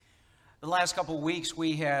The last couple of weeks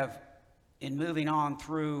we have, in moving on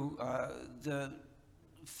through the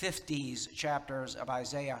 50s chapters of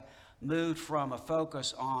Isaiah, moved from a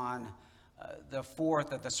focus on the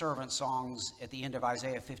fourth of the servant songs at the end of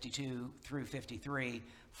Isaiah 52 through 53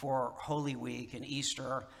 for Holy Week and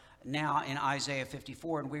Easter, now in Isaiah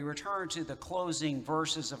 54. And we return to the closing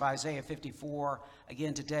verses of Isaiah 54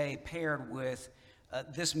 again today, paired with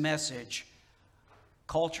this message: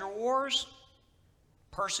 culture wars,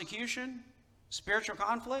 persecution, spiritual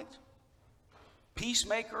conflict,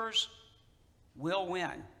 peacemakers will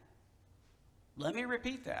win. Let me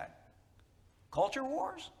repeat that. Culture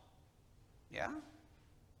wars? Yeah.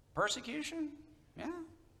 Persecution? Yeah.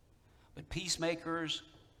 But peacemakers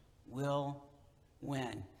will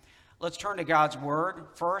win. Let's turn to God's Word,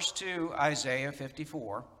 first to Isaiah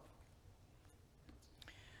 54.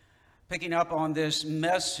 Picking up on this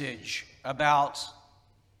message about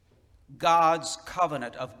God's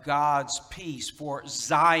covenant, of God's peace for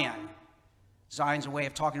Zion. Zion's a way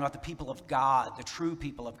of talking about the people of God, the true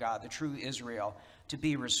people of God, the true Israel, to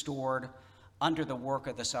be restored under the work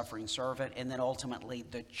of the suffering servant, and then ultimately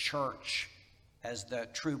the church as the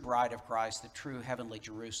true bride of Christ, the true heavenly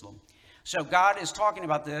Jerusalem. So God is talking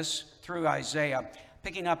about this through Isaiah,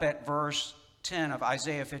 picking up at verse 10 of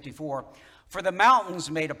Isaiah 54. For the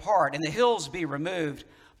mountains made apart and the hills be removed,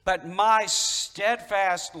 but my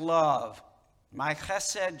steadfast love, my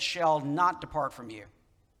chesed, shall not depart from you.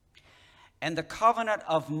 And the covenant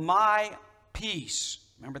of my peace,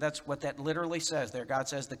 remember that's what that literally says there. God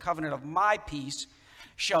says, the covenant of my peace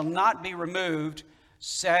shall not be removed,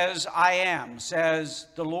 says I am, says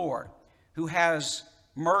the Lord, who has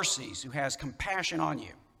mercies, who has compassion on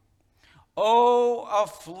you. O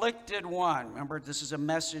afflicted one. Remember, this is a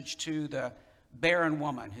message to the barren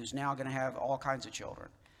woman who's now going to have all kinds of children.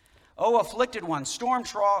 O afflicted one,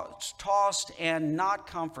 storm-tossed and not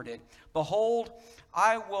comforted. Behold,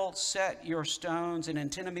 I will set your stones in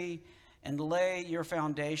antimony and lay your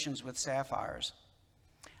foundations with sapphires.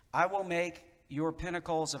 I will make your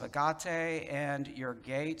pinnacles of agate and your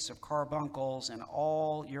gates of carbuncles and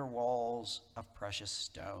all your walls of precious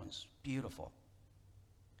stones. Beautiful.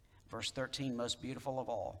 Verse 13, most beautiful of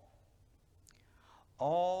all.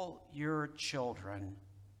 All your children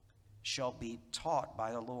shall be taught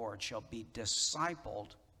by the Lord, shall be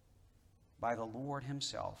discipled by the Lord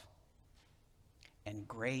himself. And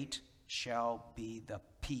great shall be the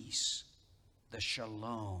peace, the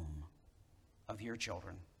shalom of your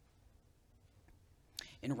children.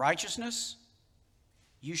 In righteousness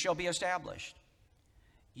you shall be established.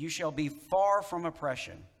 You shall be far from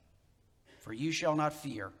oppression, for you shall not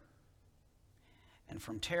fear. And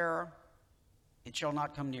from terror it shall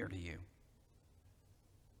not come near to you.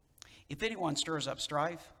 If anyone stirs up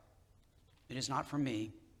strife, it is not from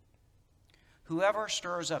me. Whoever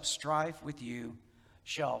stirs up strife with you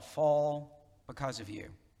shall fall because of you.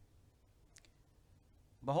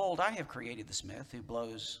 Behold, I have created the smith who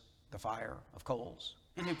blows the fire of coals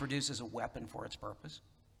and who produces a weapon for its purpose.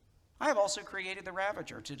 I have also created the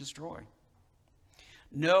ravager to destroy.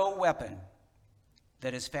 No weapon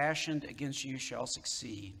that is fashioned against you shall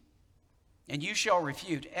succeed, and you shall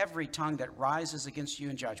refute every tongue that rises against you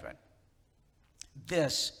in judgment.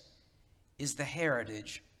 This is the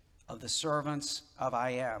heritage of the servants of I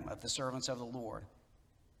am, of the servants of the Lord.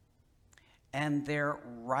 And their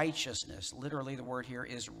righteousness, literally the word here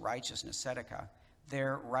is righteousness, tzedakah,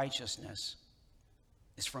 their righteousness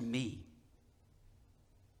is from me,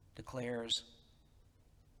 declares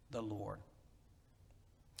the Lord.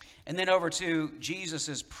 And then over to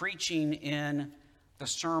Jesus' preaching in the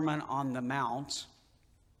Sermon on the Mount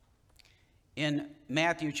in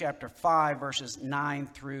Matthew chapter 5, verses 9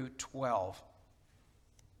 through 12.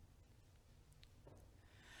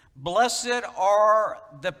 Blessed are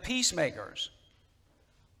the peacemakers,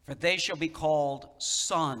 for they shall be called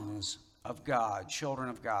sons of God, children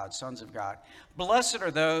of God, sons of God. Blessed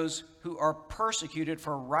are those who are persecuted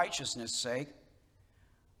for righteousness' sake,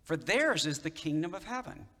 for theirs is the kingdom of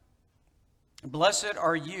heaven. Blessed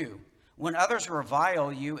are you when others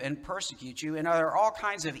revile you and persecute you and utter all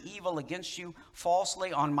kinds of evil against you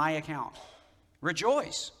falsely on my account.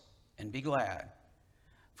 Rejoice and be glad,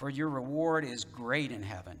 for your reward is great in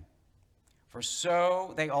heaven. For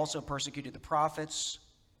so they also persecuted the prophets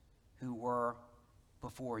who were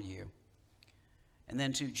before you. And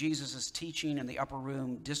then to Jesus' teaching in the upper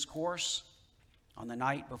room discourse on the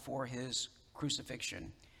night before his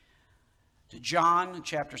crucifixion. To John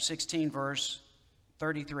chapter 16, verse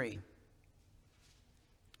 33.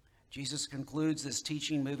 Jesus concludes this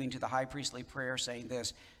teaching, moving to the high priestly prayer, saying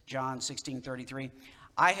this, John 16:33.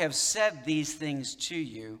 I have said these things to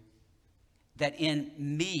you, that in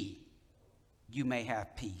me you may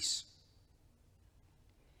have peace.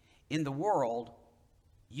 In the world,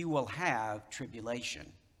 you will have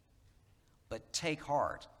tribulation. But take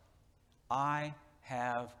heart, I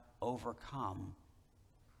have overcome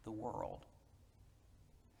the world.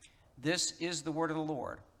 This is the word of the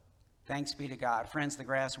Lord. Thanks be to God. Friends, the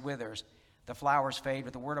grass withers, the flowers fade,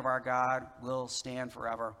 but the word of our God will stand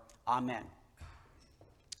forever. Amen.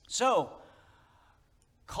 So,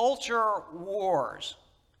 culture wars.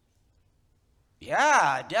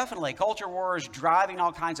 Yeah, definitely. Culture wars driving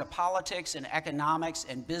all kinds of politics and economics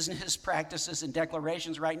and business practices and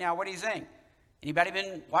declarations right now. What do you think? Anybody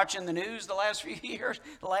been watching the news the last few years,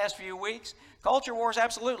 the last few weeks? Culture wars,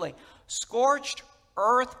 absolutely. Scorched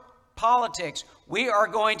earth politics. We are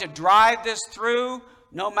going to drive this through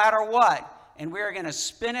no matter what. And we are going to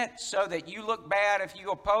spin it so that you look bad if you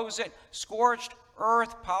oppose it. Scorched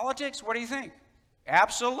earth politics? What do you think?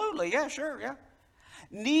 Absolutely. Yeah, sure. Yeah.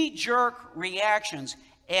 Knee-jerk reactions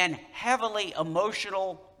and heavily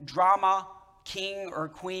emotional drama, king or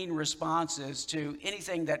queen responses to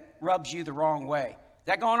anything that rubs you the wrong way.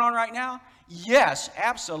 That going on right now? Yes,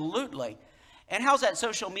 absolutely. And how's that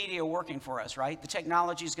social media working for us, right? The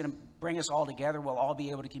technology is going to bring us all together. We'll all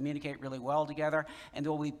be able to communicate really well together, and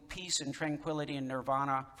there will be peace and tranquility and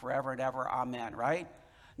nirvana forever and ever. Amen, right?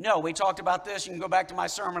 No, we talked about this. You can go back to my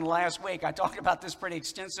sermon last week. I talked about this pretty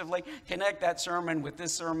extensively. Connect that sermon with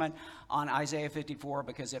this sermon on Isaiah 54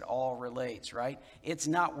 because it all relates, right? It's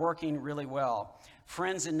not working really well.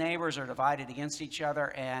 Friends and neighbors are divided against each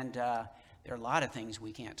other, and there are a lot of things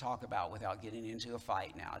we can't talk about without getting into a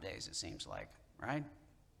fight nowadays, it seems like, right?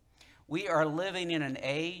 We are living in an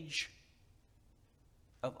age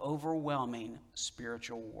of overwhelming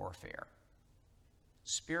spiritual warfare.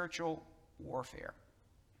 Spiritual warfare.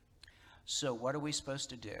 So what are we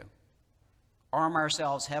supposed to do? Arm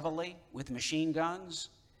ourselves heavily with machine guns?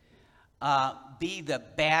 Be the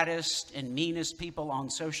baddest and meanest people on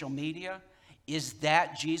social media? Is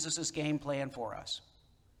that Jesus' game plan for us?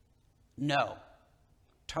 No.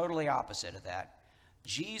 Totally opposite of that.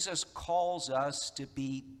 Jesus calls us to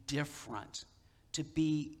be different, to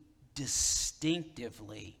be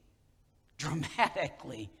distinctively,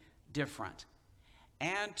 dramatically different,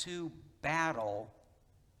 and to battle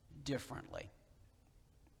differently.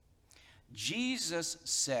 Jesus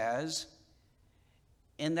says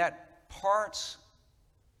in that part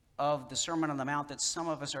of the Sermon on the Mount that some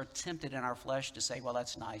of us are tempted in our flesh to say, well,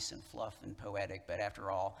 that's nice and fluff and poetic, but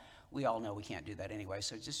after all, we all know we can't do that anyway.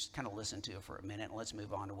 So just kind of listen to it for a minute and let's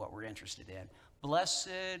move on to what we're interested in.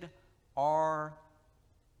 Blessed are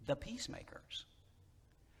the peacemakers,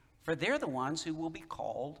 for they're the ones who will be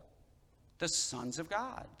called the sons of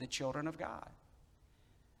God, the children of God.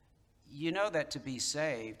 You know that to be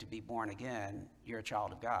saved, to be born again, you're a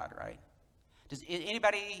child of God, right? Does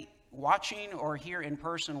anybody watching or here in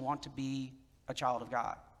person want to be a child of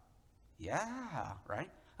God? Yeah, right?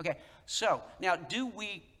 Okay, so now do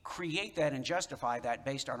we create that and justify that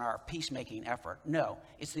based on our peacemaking effort? No,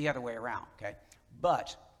 it's the other way around, okay?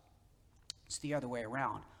 But it's the other way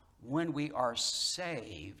around. When we are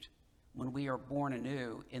saved, when we are born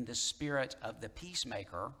anew in the spirit of the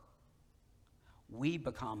peacemaker, we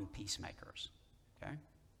become peacemakers, okay?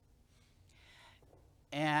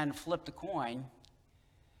 And flip the coin.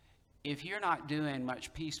 If you're not doing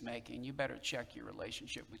much peacemaking, you better check your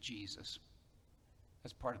relationship with Jesus.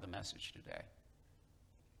 That's part of the message today.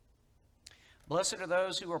 Blessed are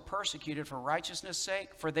those who are persecuted for righteousness' sake,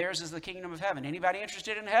 for theirs is the kingdom of heaven. Anybody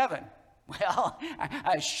interested in heaven? Well,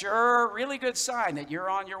 a sure, really good sign that you're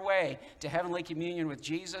on your way to heavenly communion with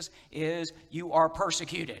Jesus is you are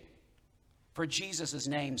persecuted for Jesus'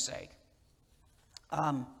 name's sake.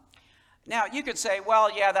 Now, you could say,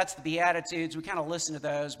 well, yeah, that's the Beatitudes. We kind of listen to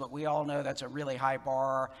those, but we all know that's a really high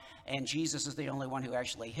bar, and Jesus is the only one who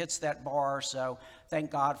actually hits that bar, so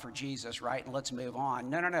thank God for Jesus, right? And let's move on.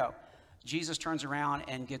 No. Jesus turns around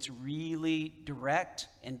and gets really direct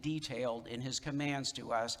and detailed in his commands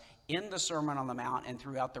to us in the Sermon on the Mount and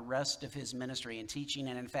throughout the rest of his ministry and teaching,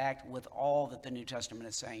 and in fact, with all that the New Testament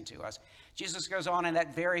is saying to us. Jesus goes on in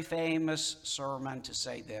that very famous sermon to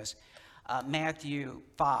say this, Matthew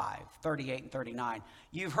 5:38 and 39.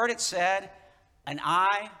 You've heard it said, an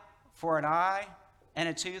eye for an eye and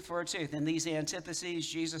a tooth for a tooth. In these antitheses,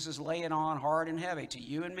 Jesus is laying on hard and heavy to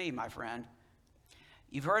you and me, my friend.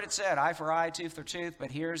 You've heard it said, eye for eye, tooth for tooth,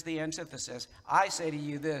 but here's the antithesis. I say to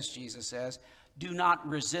you this, Jesus says, do not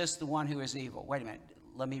resist the one who is evil. Wait a minute,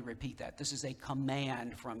 let me repeat that. This is a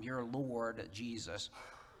command from your Lord Jesus.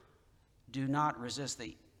 Do not resist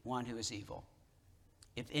the one who is evil.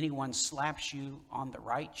 If anyone slaps you on the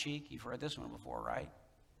right cheek, you've heard this one before, right?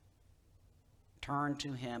 Turn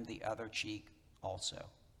to him the other cheek also.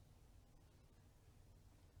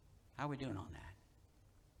 How are we doing on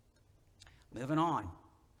that? Moving on.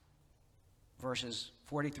 Verses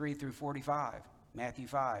 43 through 45, Matthew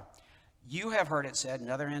 5. You have heard it said,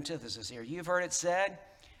 another antithesis here. You've heard it said,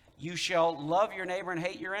 you shall love your neighbor and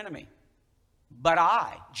hate your enemy. But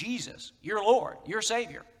I, Jesus, your Lord, your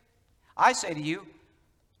Savior, I say to you,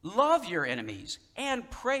 love your enemies and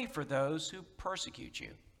pray for those who persecute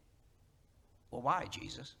you. Well, why,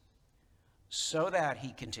 Jesus? So that,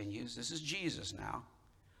 he continues, this is Jesus now,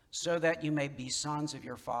 so that you may be sons of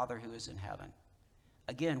your Father who is in heaven.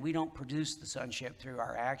 Again, we don't produce the sonship through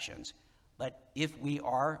our actions, but if we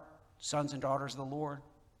are sons and daughters of the Lord,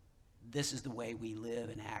 this is the way we live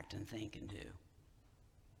and act and think and do.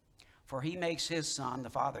 For he makes his Son, the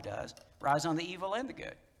Father does, rise on the evil and the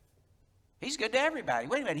good. He's good to everybody.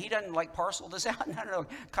 Wait a minute, he doesn't like parcel this out? No.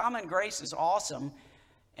 Common grace is awesome,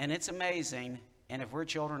 and it's amazing, and if we're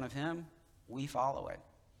children of him, we follow it.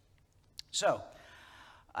 So,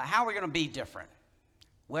 how are we going to be different?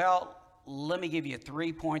 Well, let me give you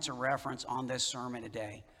 3 points of reference on this sermon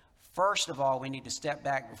today. First of all, we need to step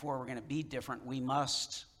back before we're going to be different. We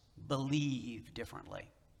must believe differently.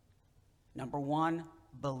 Number 1,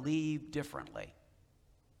 believe differently.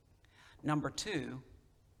 Number 2,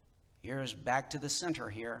 here's back to the center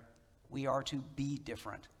here. We are to be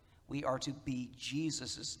different. We are to be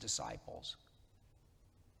Jesus' disciples.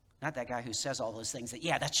 Not that guy who says all those things that,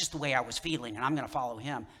 yeah, that's just the way I was feeling and I'm going to follow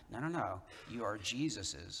him. No. You are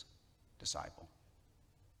Jesus' disciple.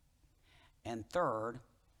 And third,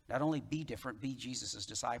 not only be different, be Jesus'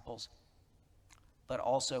 disciples, but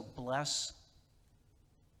also bless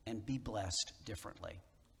and be blessed differently.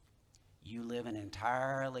 You live an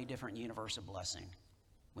entirely different universe of blessing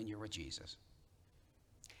when you're with Jesus.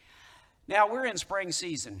 Now, we're in spring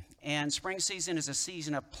season, and spring season is a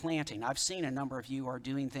season of planting. I've seen a number of you are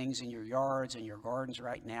doing things in your yards and your gardens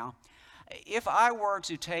right now. If I were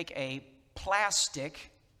to take a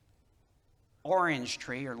plastic orange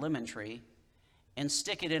tree or lemon tree and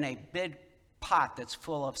stick it in a big pot that's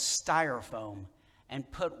full of styrofoam and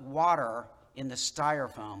put water in the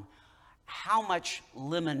styrofoam, how much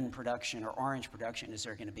lemon production or orange production is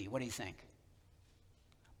there going to be? What do you think?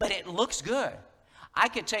 But it looks good. I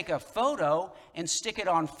could take a photo and stick it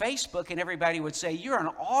on Facebook and everybody would say, you're an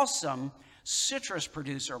awesome citrus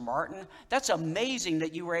producer, Martin. That's amazing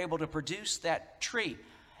that you were able to produce that tree.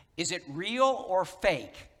 Is it real or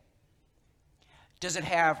fake? Does it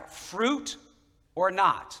have fruit or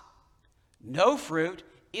not? No fruit.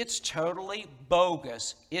 It's totally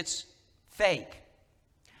bogus. It's fake.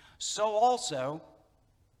 So also,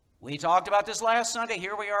 we talked about this last Sunday.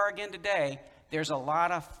 Here we are again today. There's a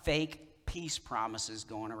lot of fake peace promises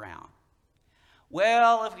going around.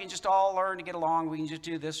 Well, if we can just all learn to get along, we can just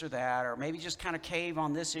do this or that, or maybe just kind of cave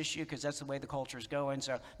on this issue because that's the way the culture is going.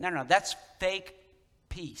 So, no, that's fake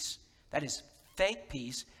peace. That is fake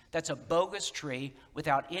peace. That's a bogus tree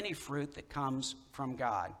without any fruit that comes from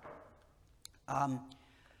God.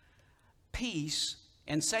 Peace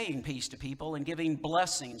and saying peace to people and giving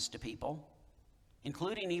blessings to people,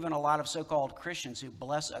 including even a lot of so-called Christians who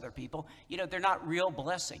bless other people, they're not real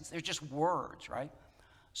blessings. They're just words, right?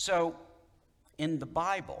 So in the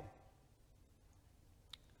Bible,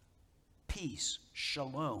 peace,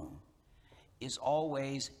 shalom, is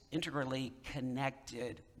always integrally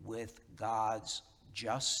connected with God's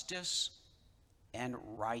justice and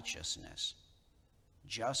righteousness.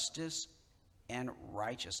 Justice and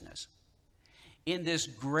righteousness. In this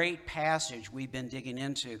great passage we've been digging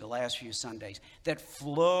into the last few Sundays that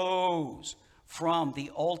flows from the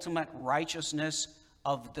ultimate righteousness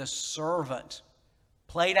of the servant,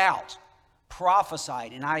 played out,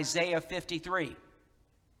 prophesied in Isaiah 53.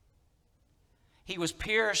 He was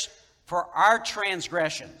pierced for our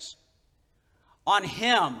transgressions. On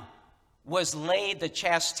him was laid the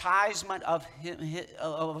chastisement of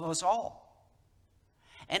us all.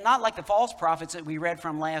 And not like the false prophets that we read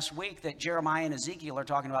from last week that Jeremiah and Ezekiel are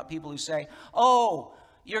talking about, people who say, oh,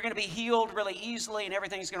 you're going to be healed really easily and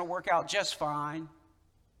everything's going to work out just fine.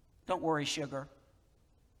 Don't worry, sugar.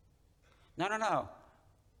 No.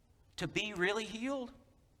 To be really healed,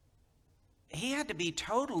 he had to be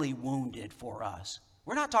totally wounded for us.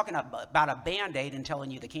 We're not talking about a Band-Aid and telling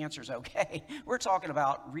you the cancer's okay. We're talking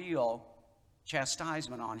about real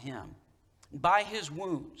chastisement on him. By his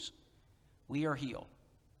wounds, we are healed.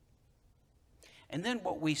 And then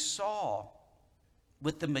what we saw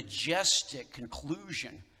with the majestic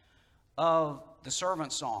conclusion of the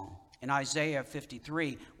servant song in Isaiah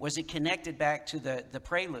 53 was it connected back to the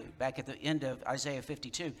prelude, back at the end of Isaiah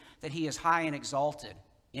 52, that he is high and exalted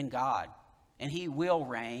in God, and he will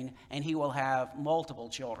reign, and he will have multiple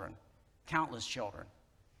children. countless children,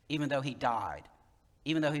 even though he died,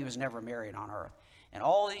 even though he was never married on earth. And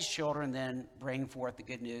all these children then bring forth the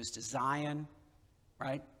good news to Zion,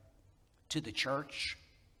 right? To the church,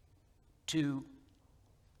 to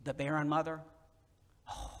the barren mother.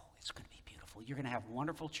 Oh, it's going to be beautiful. You're going to have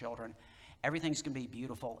wonderful children. Everything's going to be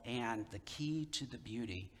beautiful. And the key to the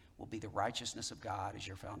beauty will be the righteousness of God as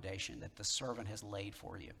your foundation that the servant has laid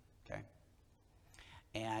for you, okay?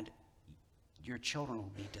 And your children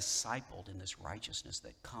will be discipled in this righteousness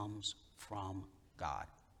that comes from God.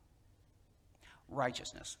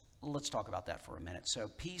 Righteousness. Let's talk about that for a minute.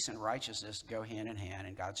 So peace and righteousness go hand in hand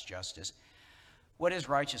in God's justice. What is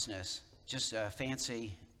righteousness? Just a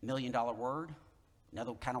fancy $1 million word?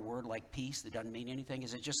 Another kind of word like peace that doesn't mean anything?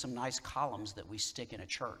 Is it just some nice columns that we stick in a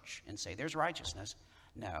church and say, there's righteousness?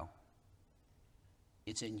 No.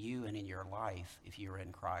 It's in you and in your life if you're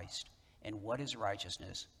in Christ. And what is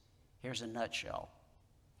righteousness? Here's a nutshell.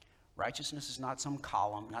 Righteousness is not some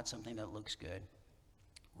column, not something that looks good.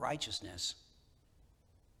 Righteousness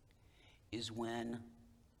is when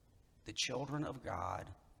the children of God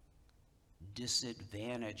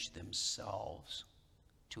disadvantage themselves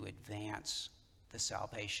to advance the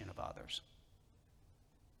salvation of others.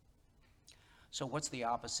 So what's the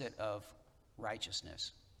opposite of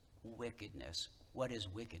righteousness? Wickedness. What is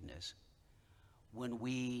wickedness? When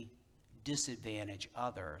we disadvantage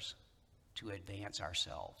others to advance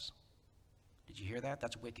ourselves. Did you hear that?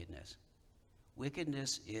 That's wickedness.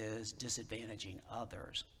 Wickedness is disadvantaging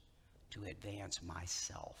others to advance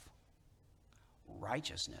myself.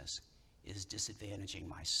 Righteousness is disadvantaging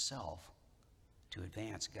myself to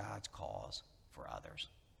advance God's cause for others.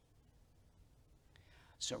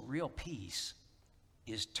 So real peace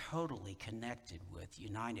is totally connected with,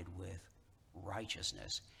 united with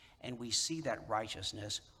righteousness. And we see that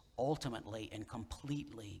righteousness ultimately and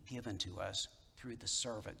completely given to us through the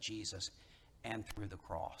servant Jesus and through the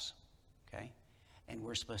cross. Okay? And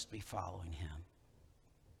we're supposed to be following him.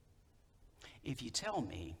 If you tell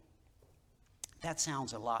me that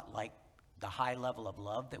sounds a lot like the high level of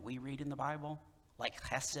love that we read in the Bible, like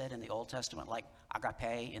chesed in the Old Testament, like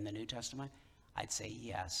agape in the New Testament, I'd say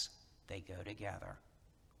yes, they go together,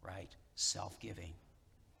 right? Self-giving.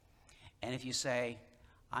 And if you say,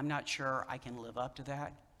 I'm not sure I can live up to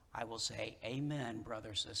that, I will say, amen,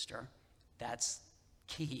 brother, sister. That's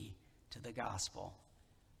key to the gospel.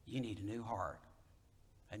 You need a new heart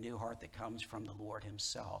that comes from the Lord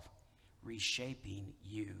himself, reshaping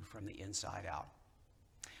you from the inside out.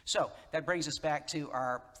 So that brings us back to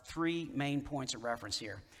our three main points of reference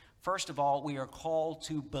here. First of all, we are called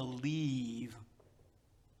to believe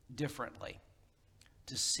differently,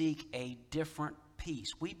 to seek a different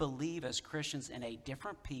peace. We believe as Christians in a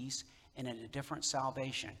different peace and in a different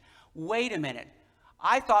salvation. Wait a minute.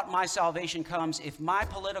 I thought my salvation comes if my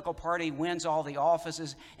political party wins all the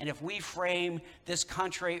offices and if we frame this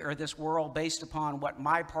country or this world based upon what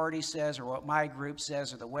my party says or what my group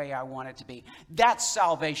says or the way I want it to be. That's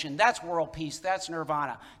salvation. That's world peace. That's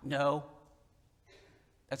nirvana. No,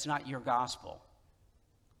 that's not your gospel.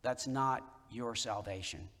 That's not your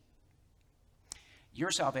salvation. Your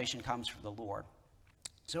salvation comes from the Lord.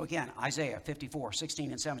 So again, Isaiah 54,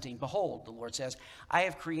 16 and 17. Behold, the Lord says, I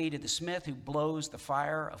have created the smith who blows the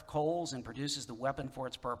fire of coals and produces the weapon for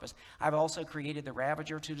its purpose. I've also created the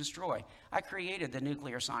ravager to destroy. I created the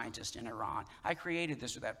nuclear scientist in Iran. I created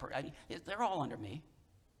this or that person. They're all under me.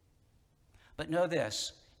 But know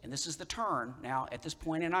this, and this is the turn now at this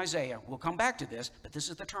point in Isaiah. We'll come back to this, but this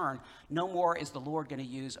is the turn. No more is the Lord going to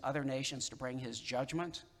use other nations to bring his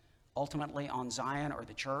judgment, ultimately on Zion or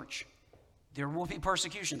the church. There will be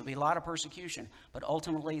persecution. There'll be a lot of persecution. But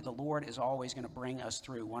ultimately, the Lord is always going to bring us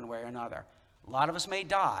through one way or another. A lot of us may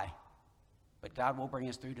die, but God will bring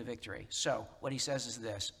us through to victory. So what he says is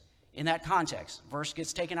this. In that context, verse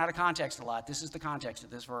gets taken out of context a lot. This is the context of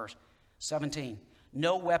this verse. 17.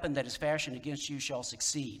 No weapon that is fashioned against you shall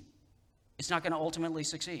succeed. It's not going to ultimately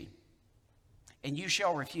succeed. And you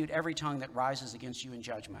shall refute every tongue that rises against you in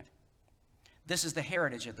judgment. This is the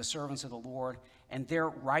heritage of the servants of the Lord and their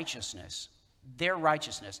righteousness. Their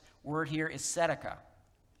righteousness. Word here is tzedakah.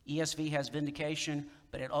 ESV has vindication,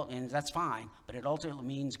 and that's fine, but it ultimately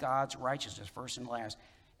means God's righteousness, first and last.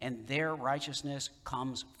 And their righteousness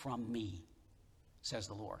comes from me, says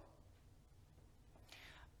the Lord.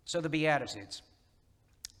 So the Beatitudes.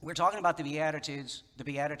 We're talking about the Beatitudes. The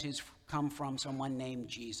Beatitudes come from someone named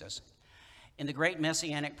Jesus. In the great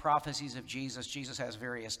messianic prophecies of Jesus, Jesus has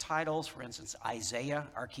various titles. For instance, Isaiah,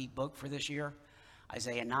 our key book for this year.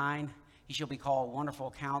 Isaiah 9, he shall be called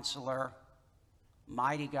Wonderful Counselor,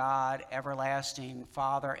 Mighty God, Everlasting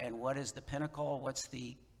Father. And what is the pinnacle? What's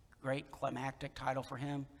the great climactic title for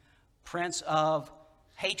him? Prince of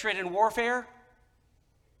hatred and warfare?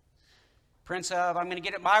 Prince of I'm going to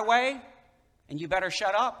get it my way and you better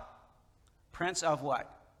shut up? Prince of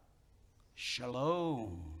what?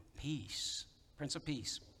 Shalom, peace. Prince of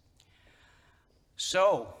peace.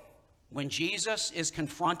 So, when Jesus is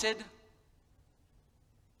confronted,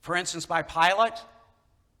 for instance, by Pilate,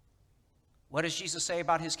 what does Jesus say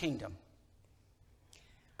about his kingdom?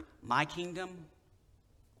 My kingdom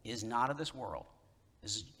is not of this world.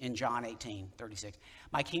 This is in John 18:36.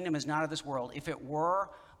 My kingdom is not of this world. If it were,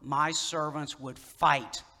 my servants would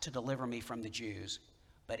fight to deliver me from the Jews.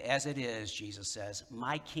 But as it is, Jesus says,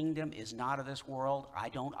 my kingdom is not of this world. I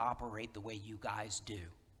don't operate the way you guys do.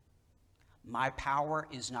 My power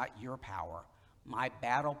is not your power. My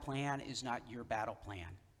battle plan is not your battle plan.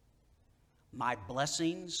 My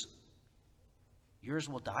blessings, yours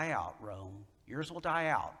will die out, Rome. Yours will die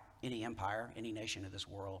out, any empire, any nation of this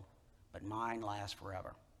world. But mine lasts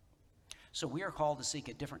forever. So we are called to seek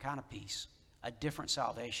a different kind of peace, a different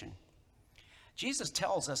salvation. Jesus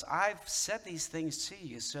tells us, I've said these things to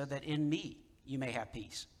you so that in me you may have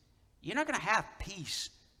peace. You're not going to have peace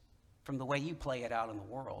from the way you play it out in the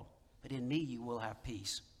world, but in me you will have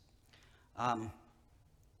peace.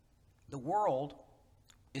 The world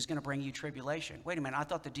is going to bring you tribulation. Wait a minute, I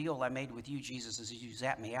thought the deal I made with you, Jesus, is you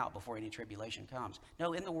zap me out before any tribulation comes.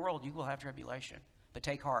 No, in the world you will have tribulation. But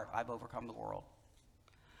take heart, I've overcome the world.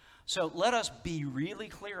 So let us be really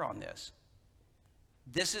clear on this.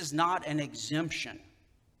 This is not an exemption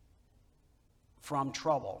from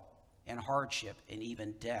trouble and hardship and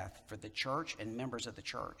even death for the church and members of the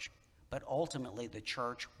church. But ultimately, the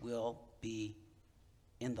church will be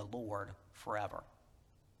in the Lord forever.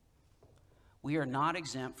 We are not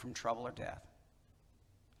exempt from trouble or death.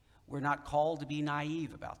 We're not called to be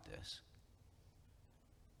naive about this.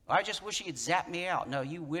 I just wish he had zapped me out. No,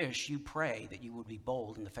 you pray that you would be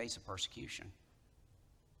bold in the face of persecution.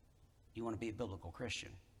 You want to be a biblical Christian.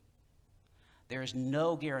 There is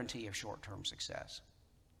no guarantee of short-term success.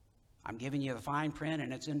 I'm giving you the fine print,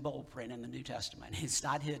 and it's in bold print in the New Testament. It's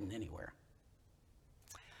not hidden anywhere.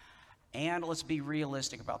 And let's be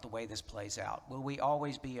realistic about the way this plays out. Will we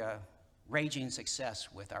always be a raging success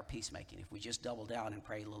with our peacemaking if we just double down and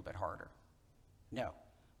pray a little bit harder? No.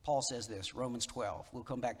 Paul says this, Romans 12. We'll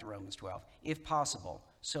come back to Romans 12. If possible,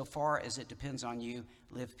 so far as it depends on you,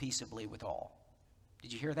 live peaceably with all.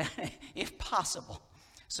 Did you hear that? If possible,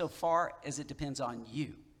 so far as it depends on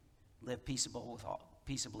you, live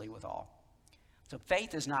peaceably with all. So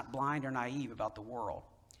faith is not blind or naive about the world.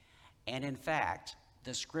 And in fact,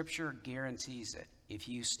 the scripture guarantees it. If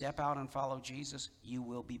you step out and follow Jesus, you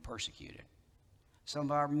will be persecuted. Some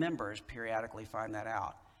of our members periodically find that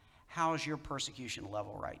out. How's your persecution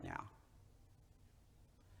level right now?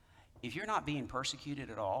 If you're not being persecuted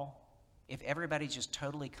at all, if everybody's just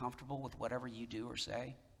totally comfortable with whatever you do or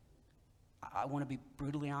say, I want to be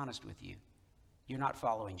brutally honest with you. You're not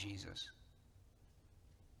following Jesus.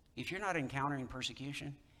 If you're not encountering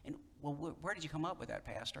persecution, and well, where did you come up with that,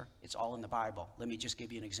 Pastor? It's all in the Bible. Let me just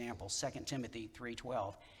give you an example. 2 Timothy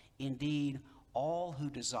 3:12. Indeed, all who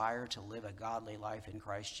desire to live a godly life in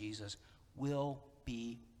Christ Jesus will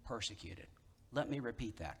be persecuted. Let me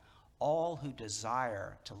repeat that. All who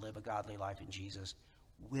desire to live a godly life in Jesus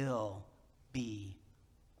will be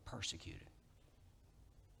persecuted.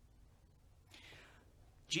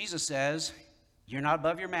 Jesus says, you're not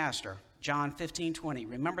above your master. John 15:20.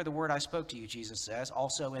 Remember the word I spoke to you, Jesus says,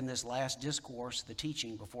 also in this last discourse, the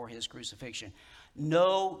teaching before his crucifixion.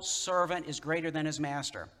 No servant is greater than his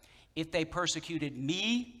master. If they persecuted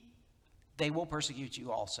me, they will persecute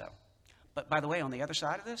you also. But by the way, on the other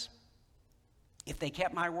side of this, if they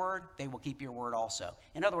kept my word, they will keep your word also.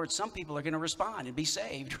 In other words, some people are going to respond and be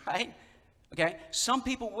saved, right? Okay? Some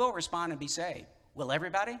people will respond and be saved. Will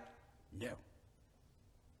everybody? No.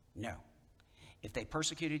 No. If they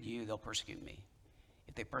persecuted you, they'll persecute me.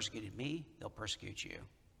 If they persecuted me, they'll persecute you.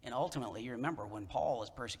 And ultimately, you remember when Paul is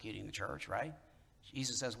persecuting the church, right?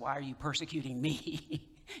 Jesus says, why are you persecuting me?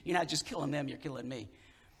 You're not just killing them, you're killing me.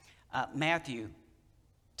 Matthew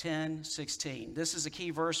 10:16. This is a key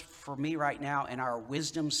verse for me right now in our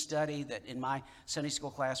wisdom study that in my Sunday school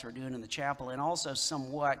class we're doing in the chapel, and also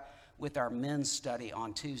somewhat with our men's study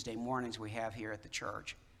on Tuesday mornings we have here at the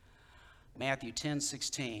church. Matthew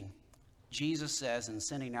 10:16. Jesus says in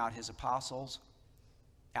sending out his apostles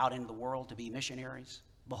out into the world to be missionaries,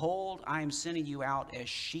 behold, I am sending you out as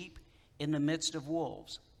sheep in the midst of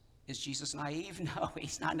wolves. Is Jesus naive? No,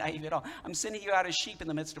 he's not naive at all. I'm sending you out as sheep in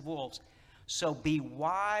the midst of wolves. So be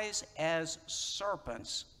wise as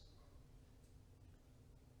serpents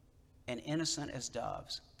and innocent as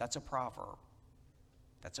doves. That's a proverb.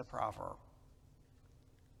 That's a proverb.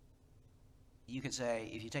 you could say,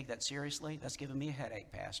 if you take that seriously, that's giving me a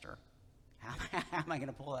headache, Pastor. How am I going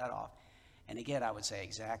to pull that off? And again, I would say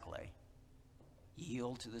exactly.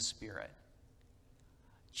 Yield to the Spirit.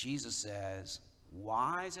 Jesus says,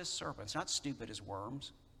 wise as serpents, not stupid as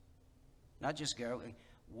worms, not just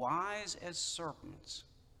wise as serpents,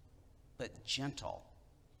 but gentle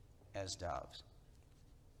as doves.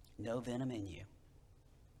 No venom in you.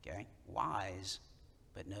 Okay? Wise,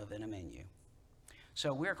 but no venom in you.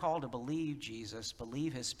 So we're called to believe Jesus,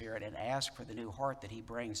 believe his Spirit, and ask for the new heart that he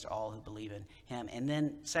brings to all who believe in him. And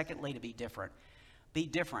then, secondly, to be different. Be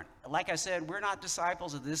different. Like I said, we're not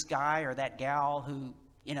disciples of this guy or that gal who,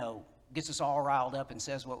 gets us all riled up and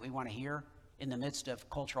says what we want to hear in the midst of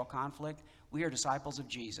cultural conflict. We are disciples of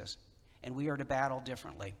Jesus, and we are to battle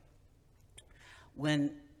differently.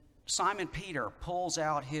 When Simon Peter pulls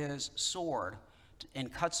out his sword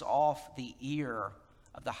and cuts off the ear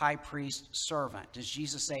of the high priest's servant, does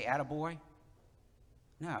Jesus say, "Attaboy"?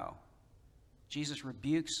 No. Jesus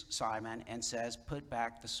rebukes Simon and says, "Put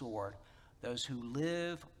back the sword. Those who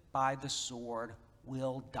live by the sword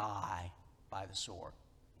will die by the sword."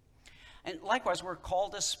 And likewise, we're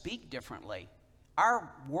called to speak differently.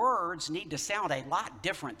 Our words need to sound a lot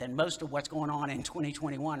different than most of what's going on in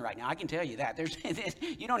 2021 right now. I can tell you that.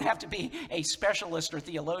 You don't have to be a specialist or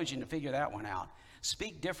theologian to figure that one out.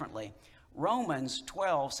 Speak differently. Romans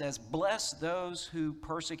 12 says, "Bless those who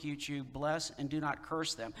persecute you, bless and do not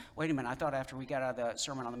curse them." Wait a minute, I thought after we got out of the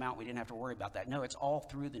Sermon on the Mount we didn't have to worry about that. No, it's all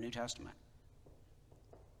through the New Testament.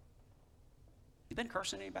 You been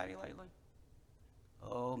cursing anybody lately?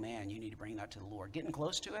 Oh man, you need to bring that to the Lord. Getting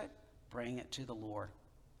close to it? Bring it to the Lord.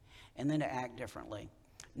 And then to act differently.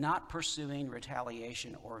 Not pursuing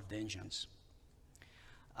retaliation or vengeance.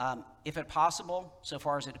 If it's possible, so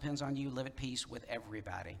far as it depends on you, live at peace with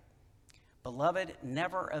everybody. Beloved,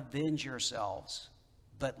 never avenge yourselves,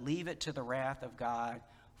 but leave it to the wrath of God,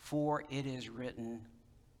 for it is written,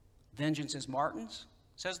 "Vengeance is Martin's,"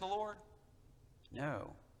 says the Lord.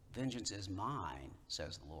 No, vengeance is mine,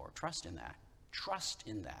 says the Lord. Trust in that. Trust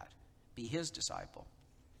in that. Be his disciple.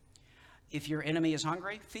 If your enemy is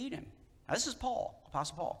hungry, feed him. Now, this is Paul,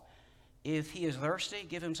 Apostle Paul. If he is thirsty,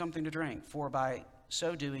 give him something to drink, for by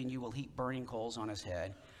so doing you will heap burning coals on his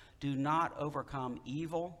head. Do not overcome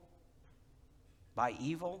evil by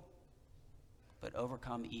evil, but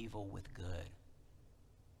overcome evil with good.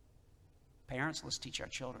 Parents, let's teach our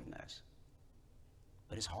children this.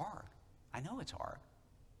 But it's hard. I know it's hard.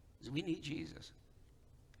 We need Jesus.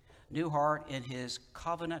 New heart in his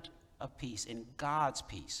covenant of peace, in God's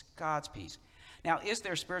peace. God's peace. Now, is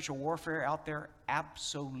there spiritual warfare out there?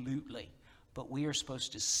 Absolutely. But we are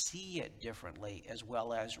supposed to see it differently as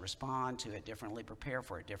well as respond to it differently, prepare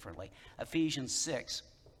for it differently. Ephesians 6,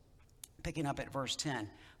 picking up at verse 10.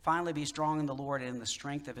 "Finally, be strong in the Lord and in the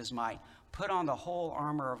strength of his might. Put on the whole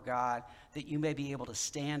armor of God, that you may be able to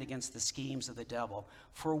stand against the schemes of the devil.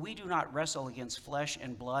 For we do not wrestle against flesh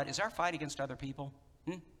and blood." Is our fight against other people?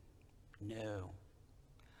 No.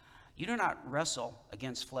 You do not wrestle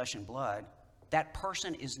against flesh and blood. That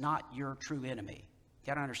person is not your true enemy. You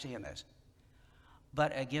got to understand this.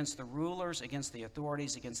 But against the rulers, against the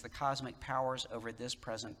authorities, against the cosmic powers over this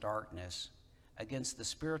present darkness, against the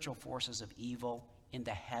spiritual forces of evil in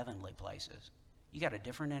the heavenly places. You got a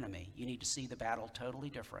different enemy. You need to see the battle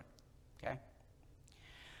totally different. Okay?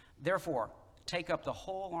 Therefore, take up the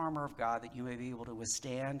whole armor of God, that you may be able to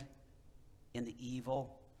withstand in the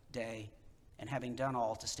evil day, and having done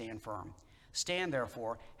all, to stand firm. Stand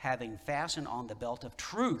therefore, having fastened on the belt of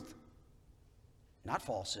truth, not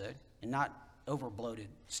falsehood, and not over-bloated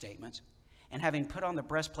statements, and having put on the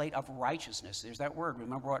breastplate of righteousness. There's that word.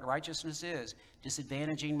 Remember what righteousness is.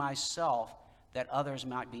 Disadvantaging myself, that others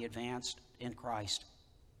might be advanced in Christ.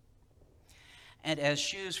 And as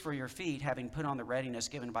shoes for your feet, having put on the readiness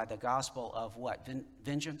given by the gospel of what?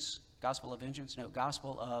 Vengeance? Gospel of vengeance? No,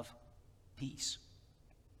 gospel of peace.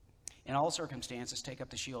 In all circumstances, take up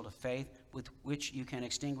the shield of faith, with which you can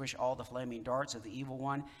extinguish all the flaming darts of the evil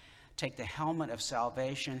one. Take the helmet of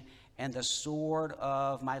salvation and the sword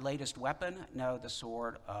of my latest weapon. No, the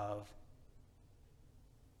sword of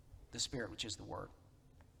the Spirit, which is the word.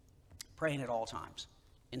 Praying at all times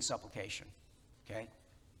in supplication. Okay?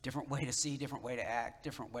 Different way to see, different way to act,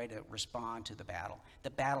 different way to respond to the battle. The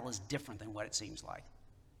battle is different than what it seems like.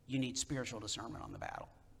 You need spiritual discernment on the battle.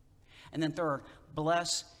 And then third,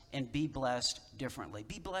 bless and be blessed differently.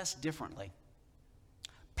 Be blessed differently.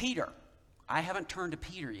 Peter. I haven't turned to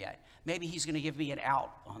Peter yet. Maybe he's going to give me an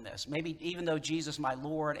out on this. Maybe even though Jesus, my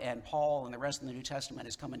Lord, and Paul and the rest of the New Testament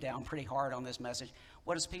is coming down pretty hard on this message,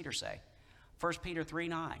 what does Peter say? 1 Peter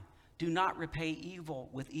 3:9. Do not repay evil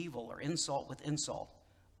with evil or insult with insult,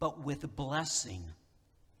 but with blessing.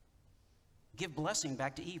 Give blessing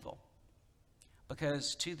back to evil,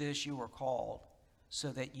 because to this you were called, so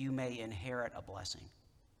that you may inherit a blessing.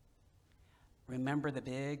 Remember the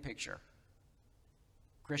big picture.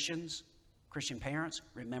 Christians, Christian parents,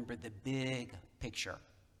 remember the big picture.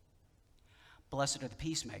 Blessed are the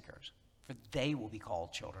peacemakers, for they will be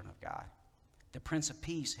called children of God. The Prince of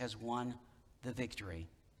Peace has won the victory.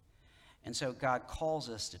 And so God calls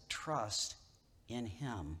us to trust in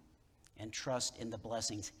him and trust in the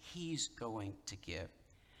blessings he's going to give.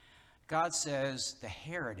 God says the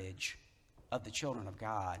heritage of the children of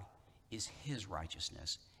God is his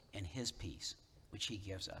righteousness and his peace, which he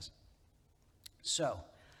gives us. So,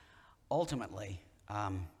 ultimately,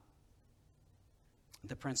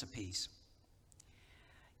 the Prince of Peace.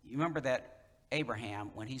 You remember that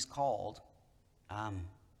Abraham, when he's called,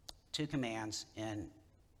 two commands in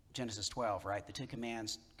Genesis 12, right? The two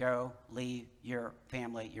commands: go, leave your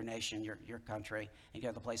family, your nation, your country, and go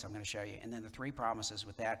to the place I'm going to show you. And then the three promises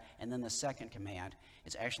with that. And then the second command,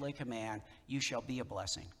 it's actually a command: you shall be a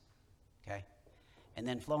blessing. Okay? And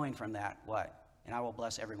then flowing from that, what? And I will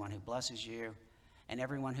bless everyone who blesses you, and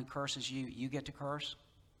everyone who curses you, you get to curse?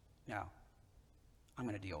 No. I'm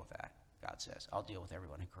going to deal with that, God says. I'll deal with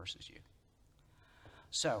everyone who curses you.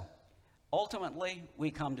 So, ultimately,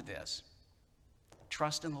 we come to this.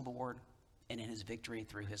 Trust in the Lord and in his victory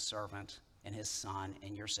through his servant and his Son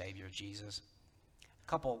and your Savior, Jesus. A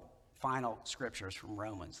couple final scriptures from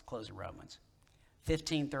Romans, close of Romans.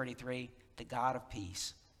 15:33, the God of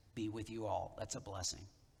peace be with you all. That's a blessing.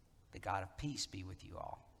 The God of peace be with you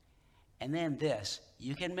all. And then this,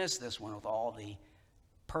 you can miss this one with all the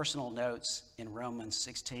personal notes in Romans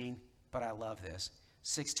 16, but I love this.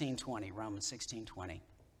 16:20, Romans 16:20.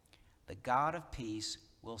 The God of peace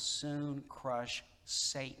will soon crush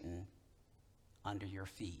Satan under your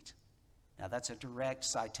feet. Now that's a direct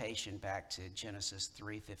citation back to Genesis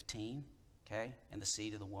 3:15, okay? And the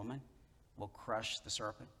seed of the woman will crush the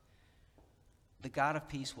serpent. The God of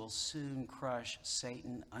peace will soon crush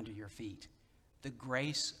Satan under your feet. The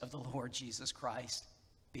grace of the Lord Jesus Christ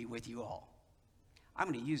be with you all.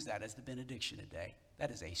 I'm going to use that as the benediction today.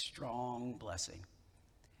 That is a strong blessing.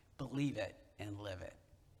 Believe it and live it.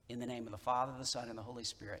 In the name of the Father, the Son, and the Holy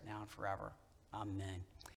Spirit, now and forever. Amen.